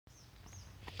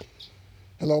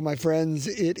Hello, my friends.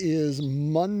 It is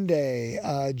Monday,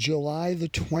 July the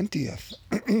 20th,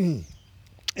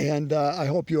 and I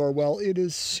hope you are well. It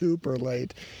is super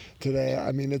late today.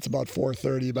 I mean, it's about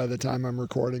 4:30 by the time I'm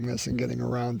recording this and getting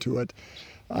around to it.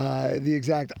 The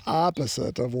exact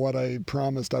opposite of what I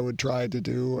promised I would try to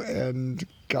do, and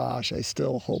gosh, I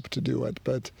still hope to do it,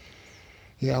 but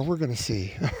yeah, we're going to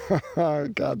see.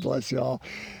 God bless y'all.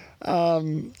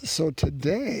 So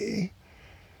today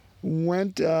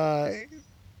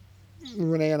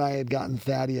Renee and I had gotten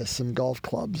Thaddeus some golf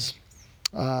clubs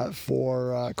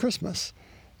for Christmas,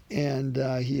 and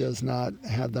he has not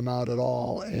had them out at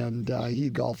all, and he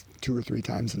golfed 2 or 3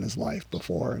 times in his life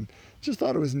before, and just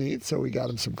thought it was neat, so we got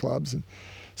him some clubs. And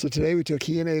so today we took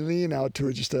he and Aileen out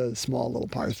to just a small little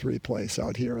par 3 place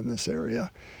out here in this area,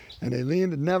 and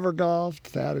Aileen had never golfed.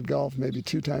 Thad had golfed maybe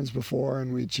 2 times before,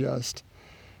 and we just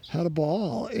had a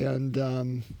ball.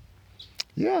 And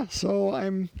so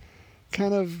I'm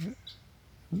kind of...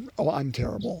 Oh, I'm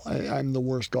terrible. I'm the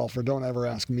worst golfer. Don't ever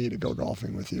ask me to go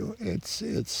golfing with you.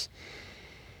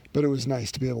 But it was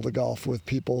nice to be able to golf with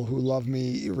people who love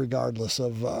me regardless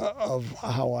of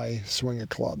how I swing a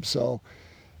club. So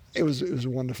it was a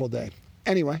wonderful day.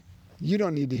 Anyway, you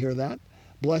don't need to hear that.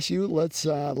 Bless you. Let's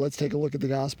take a look at the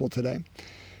gospel today.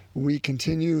 We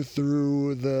continue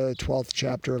through the 12th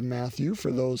chapter of Matthew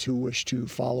for those who wish to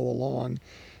follow along.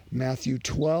 Matthew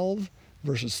 12,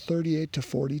 verses 38 to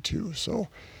 42. So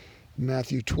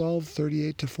Matthew 12,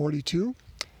 38 to 42.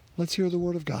 Let's hear the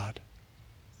word of God.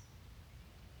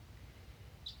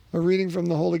 A reading from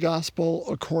the Holy Gospel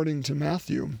according to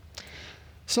Matthew.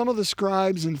 Some of the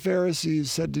scribes and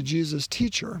Pharisees said to Jesus,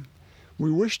 "Teacher,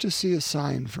 we wish to see a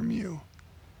sign from you."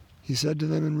 He said to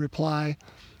them in reply,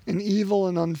 "An evil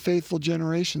and unfaithful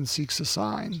generation seeks a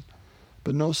sign,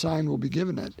 but no sign will be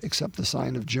given it except the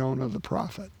sign of Jonah the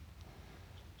prophet.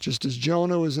 Just as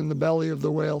Jonah was in the belly of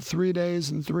the whale 3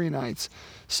 days and 3 nights,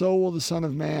 so will the Son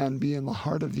of Man be in the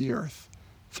heart of the earth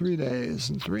 3 days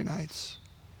and 3 nights.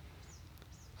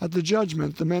 At the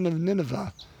judgment, the men of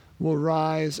Nineveh will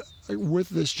rise with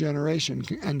this generation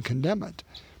and condemn it,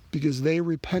 because they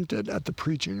repented at the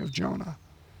preaching of Jonah.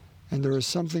 And there is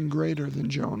something greater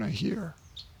than Jonah here.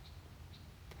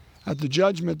 At the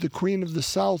judgment, the queen of the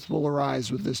south will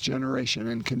arise with this generation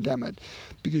and condemn it,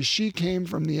 because she came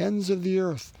from the ends of the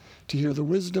earth to hear the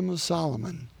wisdom of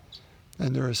Solomon,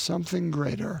 and there is something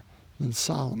greater than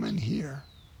Solomon here."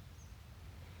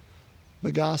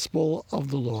 The Gospel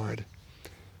of the Lord.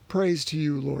 Praise to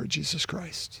you, Lord Jesus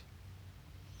Christ.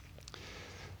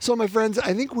 So, my friends,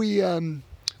 I think we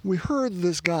heard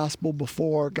this gospel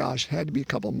before. Gosh, it had to be a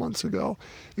couple months ago.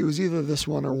 It was either this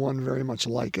one or one very much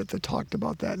like it that talked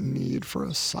about that need for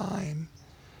a sign.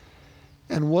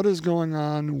 And what is going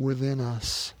on within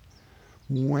us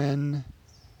when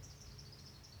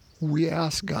we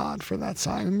ask God for that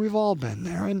sign? And we've all been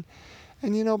there. And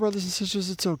you know, brothers and sisters,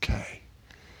 it's okay.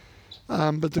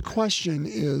 But the question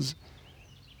is,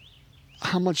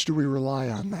 how much do we rely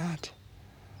on that?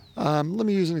 Let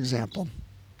me use an example.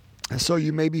 So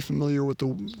you may be familiar with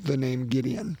the name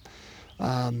Gideon.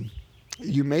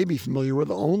 You may be familiar with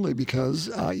it only because,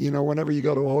 whenever you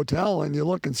go to a hotel and you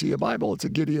look and see a Bible, it's a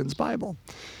Gideon's Bible.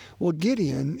 Well,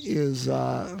 Gideon is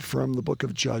from the book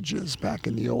of Judges back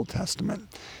in the Old Testament.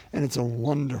 And it's a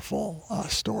wonderful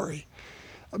story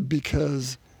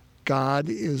because God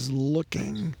is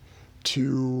looking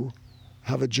to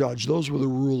have a judge. Those were the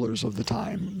rulers of the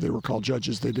time. They were called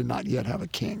judges. They did not yet have a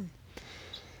king.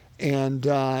 And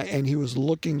he was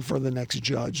looking for the next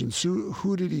judge. And so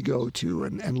who did he go to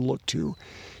and look to?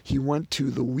 He went to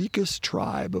the weakest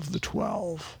tribe of the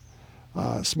 12,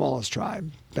 smallest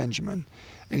tribe, Benjamin.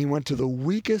 And he went to the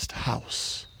weakest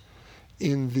house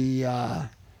in the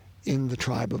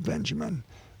tribe of Benjamin.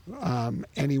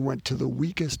 And he went to the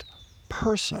weakest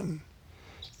person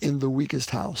in the weakest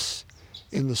house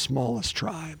in the smallest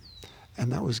tribe.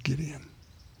 And that was Gideon.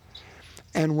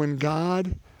 And when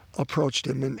God approached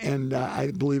him, and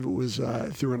I believe it was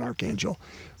through an archangel.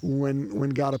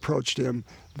 When God approached him,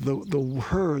 the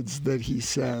words that he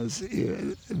said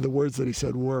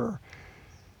were,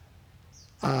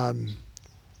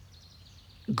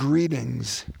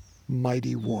 "Greetings,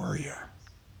 mighty warrior."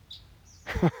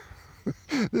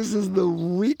 This is the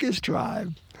weakest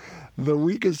tribe, the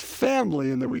weakest family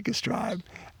in the weakest tribe,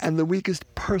 and the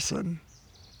weakest person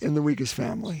in the weakest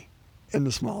family in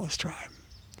the smallest tribe.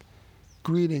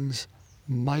 Greetings,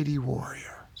 mighty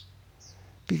warrior.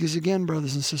 Because again,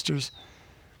 brothers and sisters,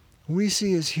 we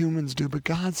see as humans do, but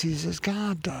God sees as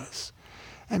God does.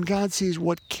 And God sees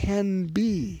what can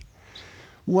be.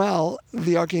 Well,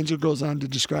 the archangel goes on to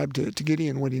describe to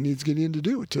Gideon what he needs Gideon to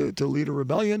do to lead a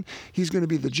rebellion. He's going to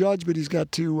be the judge, but he's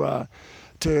got to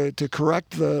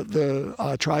correct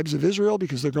the tribes of Israel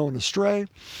because they're going astray.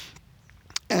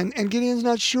 And Gideon's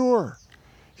not sure.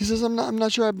 He says, I'm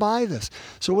not sure I buy this.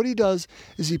 So what he does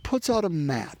is he puts out a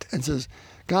mat and says,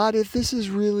 God, if this is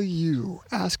really you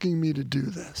asking me to do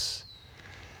this,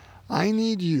 I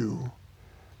need you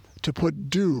to put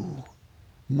dew,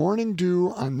 morning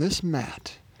dew on this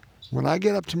mat. When I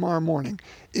get up tomorrow morning,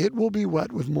 it will be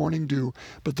wet with morning dew,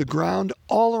 but the ground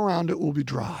all around it will be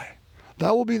dry.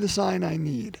 That will be the sign I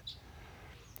need.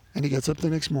 And he gets up the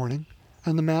next morning,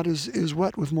 and the mat is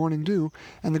wet with morning dew,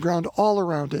 and the ground all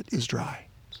around it is dry.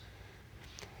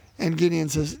 And Gideon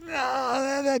says,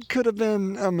 that could have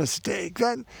been a mistake.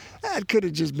 That could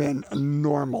have just been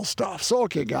normal stuff. So,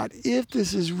 okay, God, if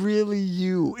this is really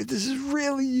you,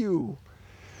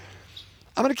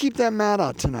 I'm going to keep that mat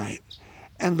out tonight.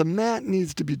 And the mat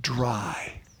needs to be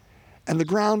dry. And the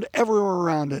ground everywhere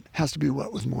around it has to be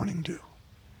wet with morning dew.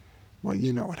 Well,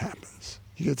 you know what happens.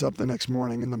 He gets up the next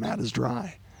morning and the mat is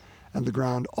dry. And the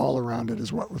ground all around it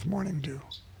is wet with morning dew.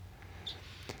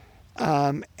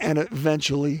 And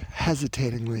eventually,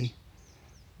 hesitatingly,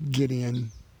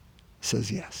 Gideon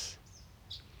says yes.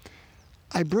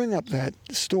 I bring up that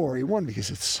story, one,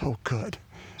 because it's so good.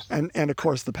 And of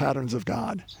course, the patterns of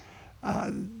God.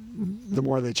 The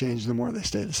more they change, the more they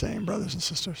stay the same, brothers and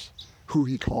sisters. Who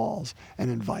he calls and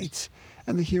invites.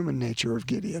 And the human nature of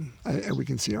Gideon. And we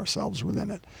can see ourselves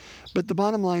within it. But the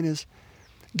bottom line is,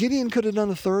 Gideon could have done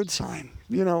a third sign.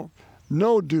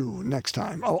 No dew next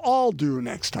time. Oh, all dew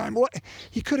next time. What?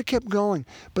 He could have kept going.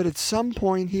 But at some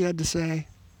point he had to say,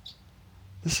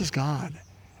 this is God.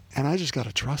 And I just got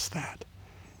to trust that.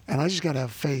 And I just got to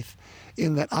have faith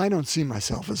in that I don't see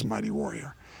myself as a mighty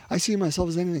warrior. I see myself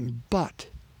as anything but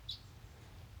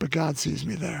God sees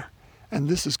me there. And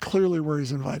this is clearly where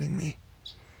he's inviting me.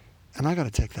 And I got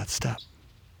to take that step.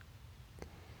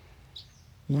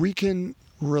 We can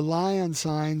rely on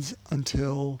signs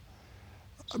until,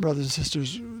 brothers and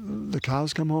sisters, the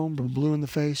cows come home, blue in the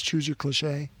face, choose your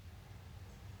cliche.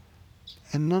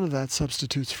 And none of that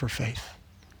substitutes for faith.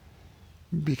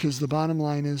 Because the bottom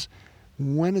line is,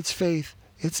 when it's faith,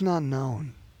 it's not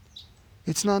known.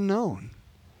 It's not known.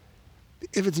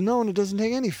 If it's known, it doesn't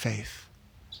take any faith.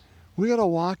 We got to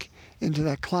walk into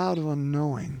that cloud of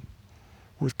unknowing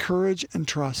with courage and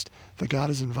trust that God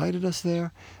has invited us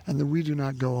there and that we do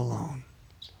not go alone.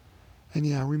 And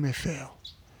yeah, we may fail.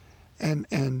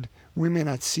 And we may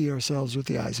not see ourselves with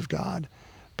the eyes of God,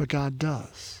 but God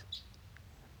does.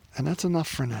 And that's enough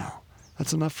for now.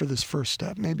 That's enough for this first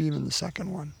step, maybe even the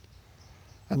second one.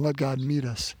 And let God meet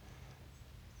us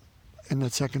in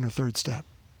that second or third step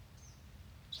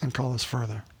and call us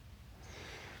further.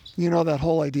 That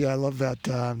whole idea, I love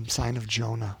that sign of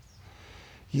Jonah.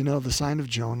 The sign of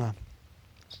Jonah.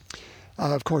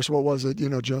 Of course, what was it?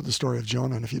 The story of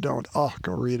Jonah. And if you don't,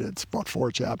 go read it. It's about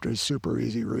 4 chapters, super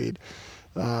easy read.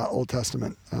 Old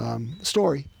Testament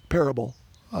story, parable.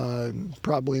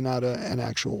 Probably not an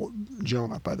actual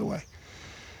Jonah, by the way.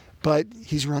 But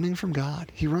he's running from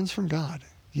God. He runs from God,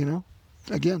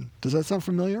 Again, does that sound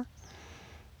familiar?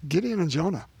 Gideon and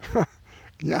Jonah.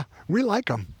 Yeah, we like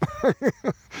them.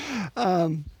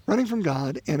 Running from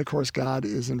God, and of course God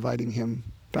is inviting him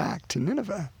back to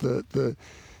Nineveh, the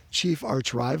chief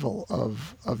arch rival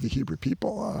of the Hebrew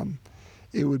people.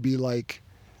 It would be like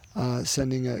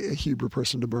sending a Hebrew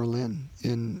person to Berlin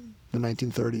in the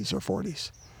 1930s or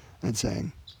 40s and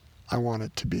saying, I want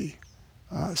it to be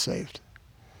saved.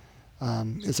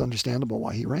 It's understandable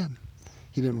why he ran.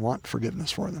 He didn't want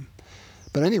forgiveness for them.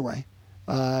 But anyway,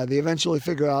 they eventually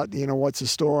figure out, what's a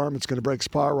storm? It's going to break us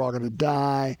apart. We're all going to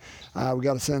die. We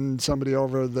got to send somebody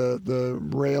over the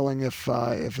railing if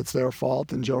it's their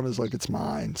fault. And Jonah's like, it's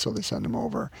mine. So they send him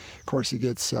over. Of course, he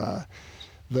gets the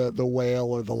whale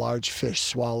or the large fish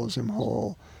swallows him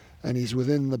whole, and he's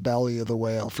within the belly of the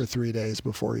whale for 3 days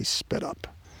before he's spit up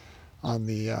on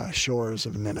the shores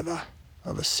of Nineveh,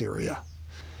 of Assyria.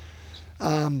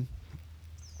 Of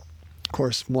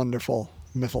course, wonderful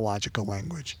mythological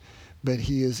language. But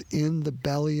he is in the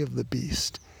belly of the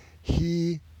beast.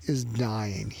 He is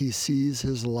dying. He sees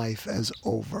his life as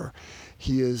over.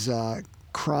 He is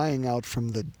crying out from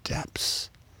the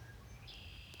depths.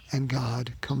 And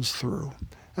God comes through.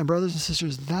 And brothers and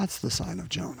sisters, that's the sign of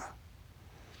Jonah.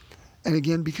 And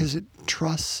again, because it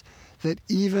trusts that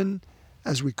even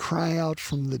as we cry out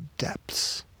from the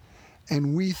depths,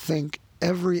 and we think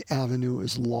every avenue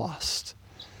is lost,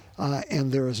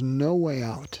 and there is no way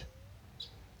out,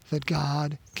 that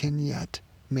God can yet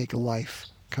make life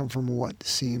come from what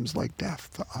seems like death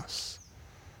to us.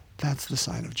 That's the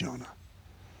sign of Jonah.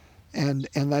 And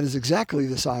that is exactly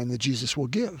the sign that Jesus will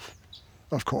give,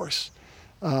 of course,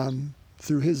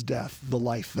 through his death, the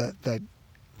life that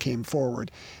came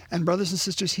forward. And brothers and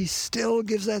sisters, he still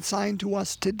gives that sign to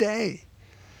us today.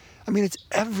 I mean, it's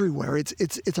everywhere.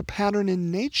 It's a pattern in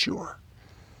nature,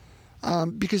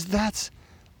 because that's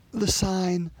the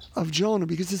sign of Jonah,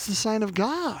 because it's the sign of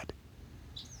God,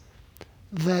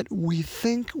 that we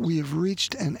think we have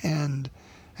reached an end,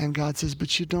 and God says,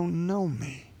 but you don't know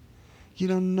me. You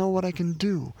don't know what I can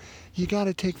do. You got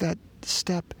to take that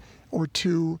step or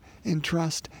two in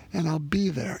trust, and I'll be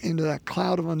there into that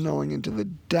cloud of unknowing, into the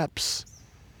depths.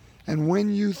 And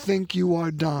when you think you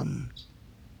are done,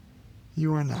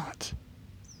 you are not.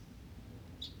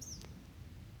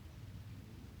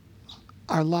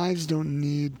 Our lives don't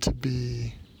need to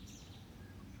be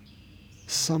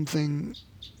something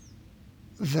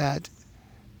that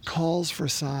calls for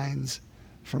signs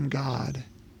from God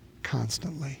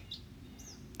constantly.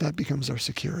 That becomes our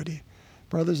security.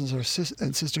 Brothers and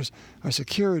sisters, our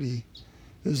security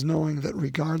is knowing that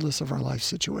regardless of our life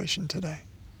situation today,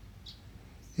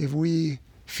 if we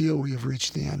feel we have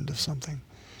reached the end of something,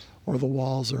 or the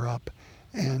walls are up,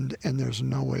 and there's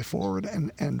no way forward,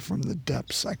 and from the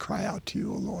depths I cry out to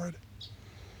you, O Lord.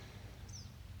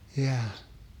 Yeah,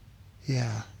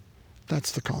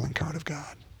 that's the calling card of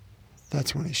God.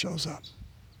 That's when he shows up.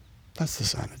 That's the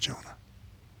sign of Jonah.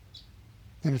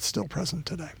 And it's still present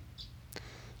today.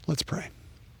 Let's pray.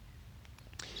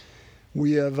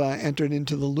 We have entered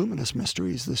into the luminous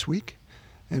mysteries this week,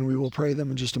 and we will pray them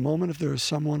in just a moment. If there is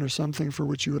someone or something for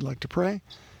which you would like to pray,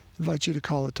 I invite you to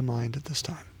call it to mind at this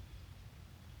time.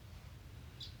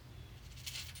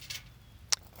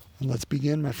 And let's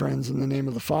begin, my friends, in the name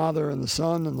of the Father, and the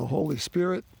Son, and the Holy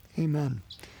Spirit. Amen.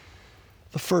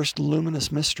 The first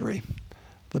luminous mystery,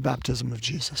 the baptism of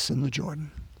Jesus in the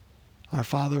Jordan. Our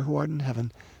Father who art in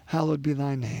heaven, hallowed be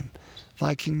thy name.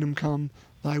 Thy kingdom come,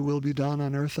 thy will be done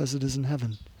on earth as it is in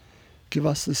heaven. Give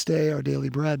us this day our daily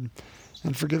bread,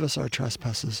 and forgive us our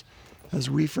trespasses, as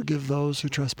we forgive those who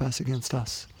trespass against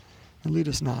us. And lead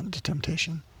us not into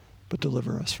temptation, but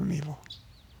deliver us from evil.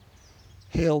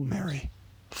 Hail Mary,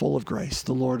 full of grace,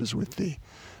 the Lord is with thee.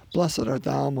 Blessed art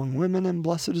thou among women, and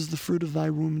blessed is the fruit of thy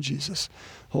womb, Jesus.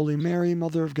 Holy Mary,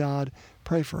 Mother of God,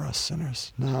 pray for us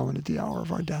sinners, now and at the hour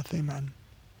of our death. Amen.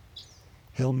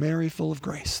 Hail Mary, full of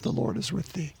grace, the Lord is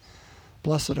with thee.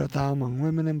 Blessed art thou among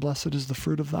women, and blessed is the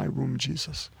fruit of thy womb,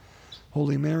 Jesus.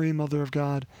 Holy Mary, Mother of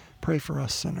God, pray for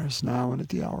us sinners, now and at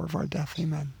the hour of our death.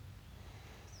 Amen.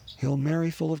 Hail Mary,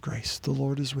 full of grace, the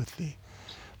Lord is with thee.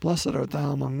 Blessed art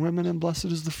thou among women, and blessed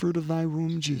is the fruit of thy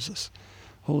womb, Jesus.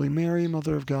 Holy Mary,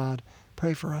 Mother of God,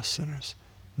 pray for us sinners,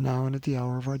 now and at the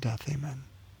hour of our death. Amen.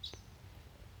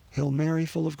 Hail Mary,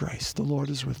 full of grace, the Lord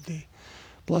is with thee.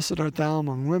 Blessed art thou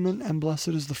among women, and blessed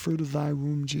is the fruit of thy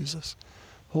womb, Jesus.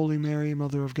 Holy Mary,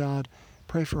 Mother of God,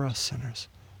 pray for us sinners,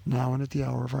 now and at the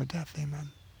hour of our death. Amen.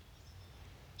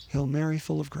 Hail Mary,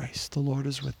 full of grace, the Lord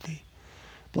is with thee.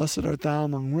 Blessed art thou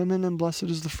among women, and blessed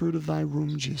is the fruit of thy womb,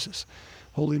 Jesus.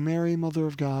 Holy Mary, Mother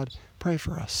of God, pray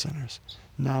for us sinners,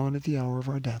 now and at the hour of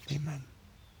our death. Amen.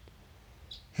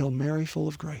 Hail Mary, full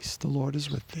of grace, the Lord is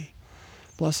with thee.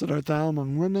 Blessed art thou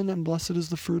among women, and blessed is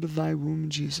the fruit of thy womb,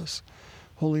 Jesus.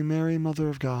 Holy Mary, Mother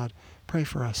of God, pray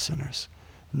for us sinners,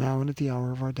 now and at the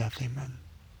hour of our death. Amen.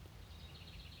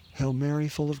 Hail Mary,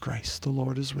 full of grace, the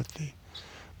Lord is with thee.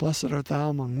 Blessed art thou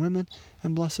among women,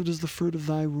 and blessed is the fruit of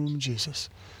thy womb, Jesus.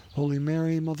 Holy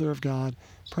Mary, Mother of God,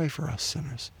 pray for us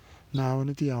sinners, now and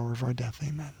at the hour of our death.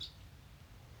 Amen.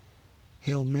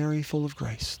 Hail Mary, full of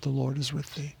grace, the Lord is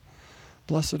with thee.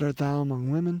 Blessed art thou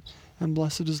among women, and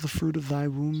blessed is the fruit of thy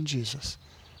womb, Jesus.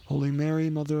 Holy Mary,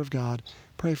 Mother of God,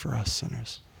 pray for us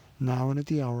sinners, now and at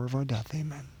the hour of our death.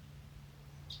 Amen.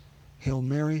 Hail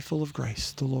Mary, full of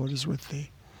grace, the Lord is with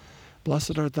thee.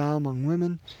 Blessed art thou among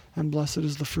women, and blessed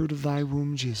is the fruit of thy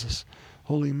womb, Jesus.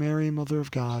 Holy Mary, Mother of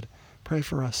God, pray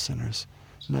for us sinners,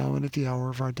 now and at the hour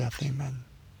of our death. Amen.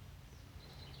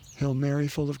 Hail Mary,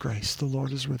 full of grace, the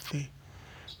Lord is with thee.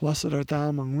 Blessed art thou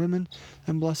among women,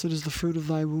 and blessed is the fruit of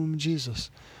thy womb, Jesus.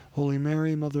 Holy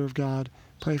Mary, Mother of God,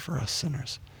 pray for us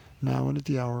sinners, now and at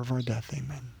the hour of our death.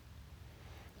 Amen.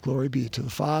 Glory be to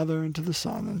the Father, and to the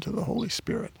Son, and to the Holy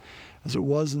Spirit, as it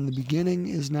was in the beginning,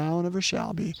 is now, and ever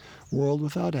shall be, world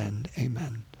without end.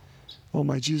 Amen. O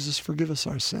my Jesus, forgive us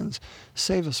our sins,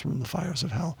 save us from the fires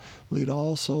of hell, lead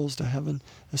all souls to heaven,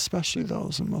 especially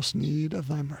those in most need of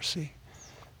thy mercy.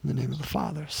 In the name of the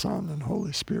Father, Son, and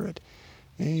Holy Spirit.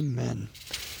 Amen.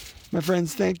 My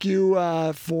friends, thank you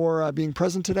for being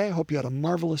present today. I hope you had a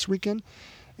marvelous weekend,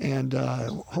 and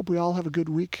hope we all have a good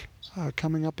week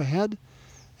coming up ahead.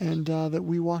 and that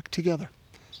we walk together,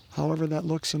 however that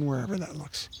looks and wherever that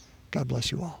looks. God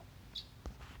bless you all.